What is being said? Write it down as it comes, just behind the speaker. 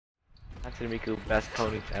That's Miku, best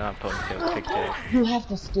ponytail, not ponytail, pigtail. You have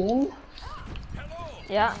the skin?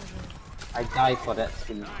 Yeah. I die for that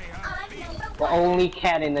skin. The only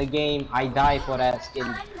cat in the game, I die for that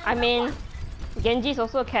skin. I mean, Genji's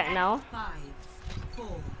also a cat now. 5,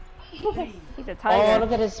 4, 3, He's a tiger. Oh,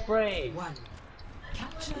 look at his spray. 1.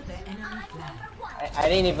 Capture the enemy flag. I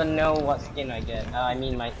didn't even know what skin I get. I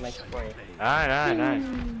mean my spray. Nice.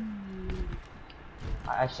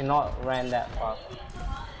 I should not ran that far.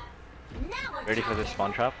 Ready for the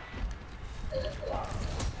spawn trap?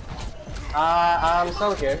 I'm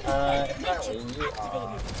soldier. Apparently you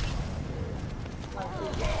are.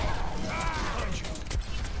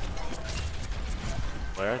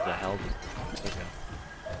 Where the hell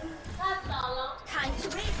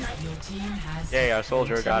Your team has yeah, our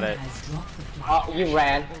soldier got it. Oh, you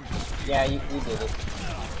ran. Yeah, you did it.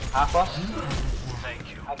 Aqua?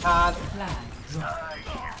 I can't.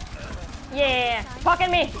 Yeah. Pocket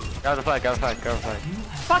me. Grab the flag.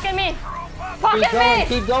 Pocket me. Pocket me.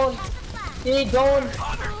 Keep going. Keep going.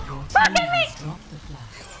 Pocket me.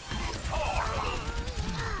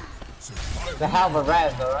 The hell of a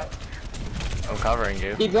raz, alright? I'm covering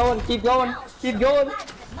you. Keep going. Keep going. Keep going.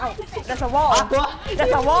 Oh, there's a wall. Aqua.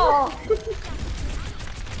 There's a wall.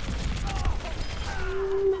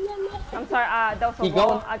 I'm sorry. That was a Keep wall.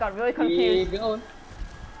 going. I got really confused. Keep going.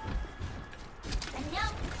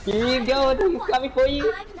 Keep going. He's coming for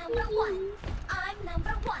you. I'm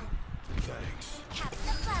number one. Thanks.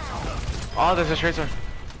 Oh, there's a tracer.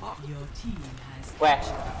 Your team has Where?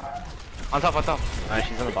 On top. Alright,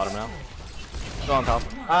 she's on the bottom now. Still on top.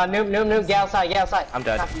 Noob, get outside. I'm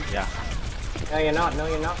dead. Yeah. No, you're not.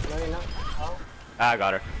 Oh. I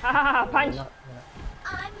got her. Hahaha, punch.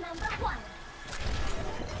 I'm number one.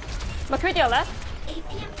 McCree to your left.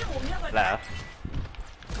 Left.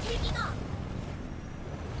 Taking off.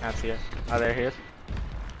 Can't see it. Oh, there he is.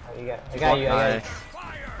 Oh, you got it. I got you. Nice.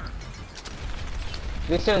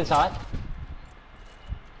 You're still inside?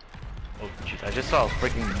 Oh, jeez. I just saw a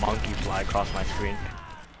freaking monkey fly across my screen.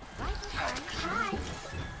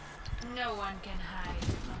 No one can hide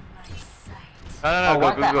from my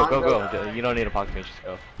sight. No, go. You don't need a pocket mage, just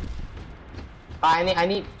go. I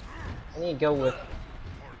need to go with.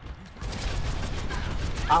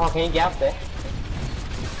 Oh, can you get up there?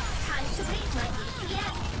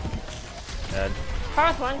 Dead.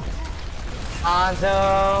 First one. Hanzo!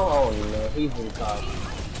 Oh no, he's inside.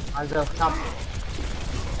 Hanzo, come.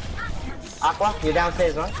 Aqua, you're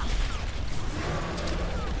downstairs, right?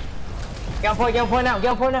 Get on point now.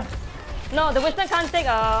 No, the Winston can't take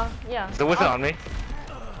yeah. Is the wizard on me?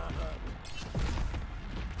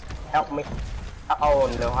 Help me. Oh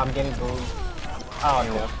no, I'm getting bullied. Oh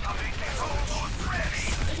no.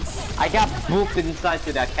 I got booked inside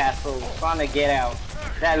to that castle, trying to get out.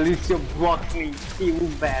 That Lucio blocked me. He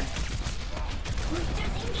was bad.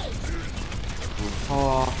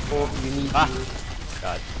 Oh, hope you need to.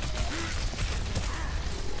 God.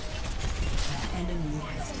 enemy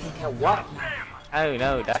has taken What? Oh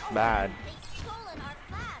no, that's bad.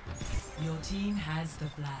 Your team has the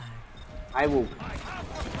flag. I will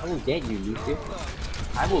get you, Lucio.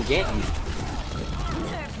 I will get you.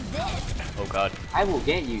 Oh god. I will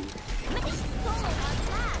get you.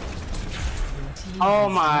 Oh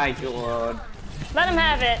my god. Let him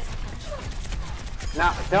have it.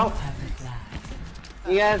 No, don't. Have the flag.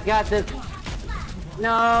 You guys got this.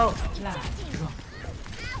 No. Flag drop.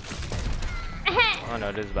 Oh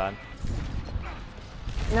no, this is bad.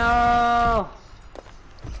 No.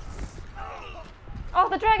 Oh,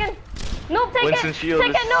 the dragon. No, take Winston's it. shield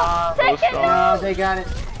Take is it. No, take so it. strong. No, No. they got it.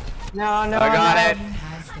 No. I got it.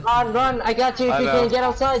 Has the Run. I got you if I you know. can get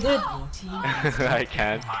outside, dude. Your team has I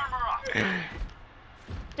can't.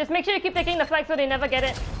 Just make sure you keep taking the flag so they never get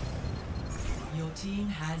it. Your team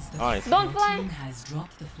has the Nice. Your Don't fly. team has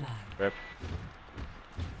dropped the flag. Rip.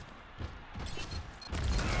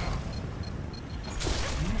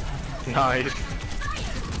 Nice.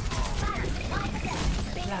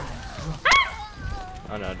 Flag drop.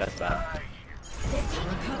 Oh no, that's bad.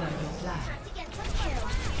 Recover your flag.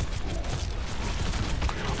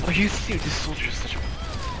 Oh, you see, this soldier is such a...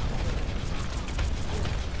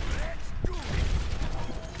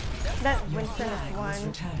 That Winston Flag is was one.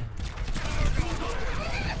 returned.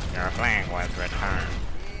 Your flag was returned.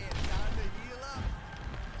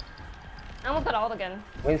 I almost got ult again.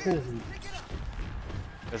 Winston's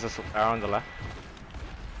There's a arrow on the left.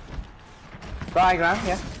 high ground,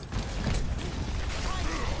 yeah.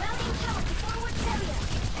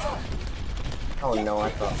 Oh no, I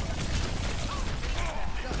thought.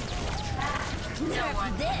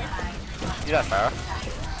 See that Farah?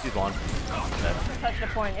 He's one. Dead. Touch the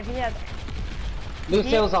point. If he has,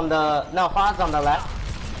 Lucio's on the... No, Fa's on the left.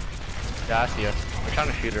 Yeah, I see her. We're trying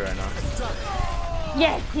to shoot her right now.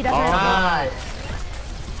 Yes, he doesn't Oh, have Nice.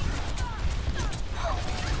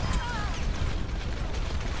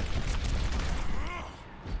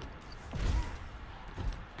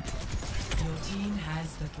 Your team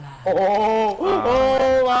has the flag.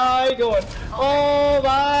 Oh my god. Oh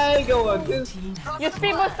my god. Your This... team has You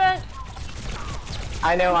speed boosted.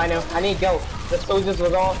 I know. I need to go. The soldiers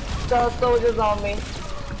was on. The soldiers on me.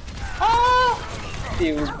 Ah!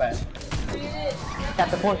 He was bad. Got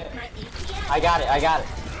the point. I got it.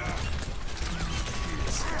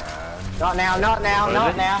 Not now.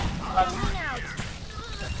 What is it?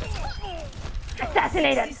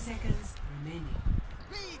 Assassinated. 60 seconds remaining.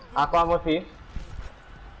 Aqua, I'm with you.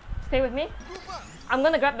 Stay with me. I'm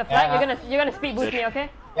gonna grab the flag. Yeah. You're gonna speed boost me, okay?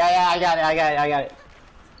 Yeah, I got it.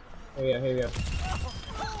 Here we go.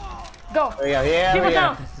 Go. Here Keep we it go.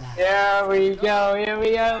 down. Here we go. Flag is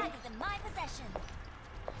in my possession.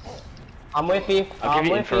 I'm with you. I'll give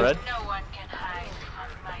you with you. infrared. No one can hide on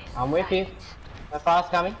my side. I'm with you. The fast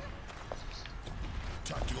coming.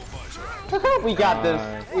 We got this.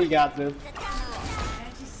 30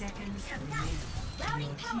 seconds remaining. Your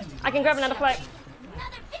team I can grab another flag.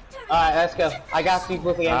 Another victory. Alright, let's go. I got speed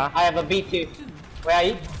boost again. I have a B2. Where are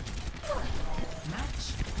you? match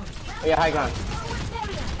point. Oh yeah, high ground.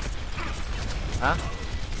 Huh?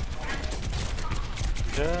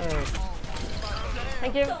 Good.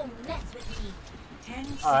 Thank you. Don't mess with me. 10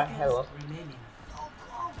 Alright, seconds hello. remaining.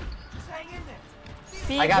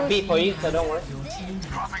 Speed I got boost. B for you, so don't worry. Your team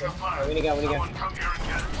has Alright, we need to go. Your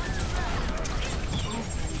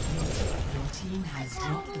team has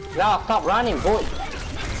dropped the flag. No, stop running, boy. You have the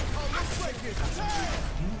flag.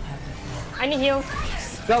 I need heals.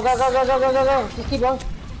 Go. Just keep going.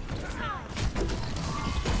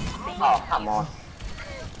 Oh, come on.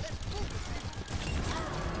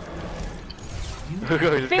 Look at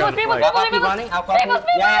Speed boost, speed boost, I'll speed keep boost. running.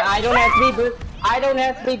 Yeah, I don't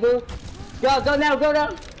have speed boost. Go now.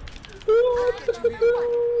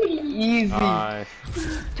 Easy. Nice.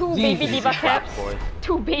 Two baby Jesus. diva caps. Boys.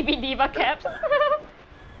 Two baby diva caps.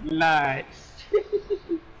 Nice.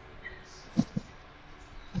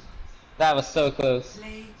 That was so close.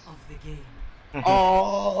 Play of the game.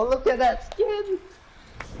 Oh, look at that skin.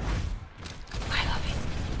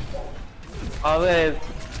 Oh, man.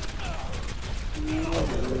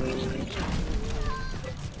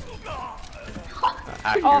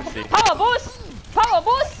 Accuracy. Power boost! Power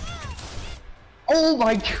boost! Oh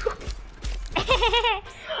my god.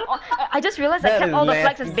 Oh, I just realized I That kept is all the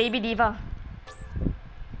flags nasty. as baby diva.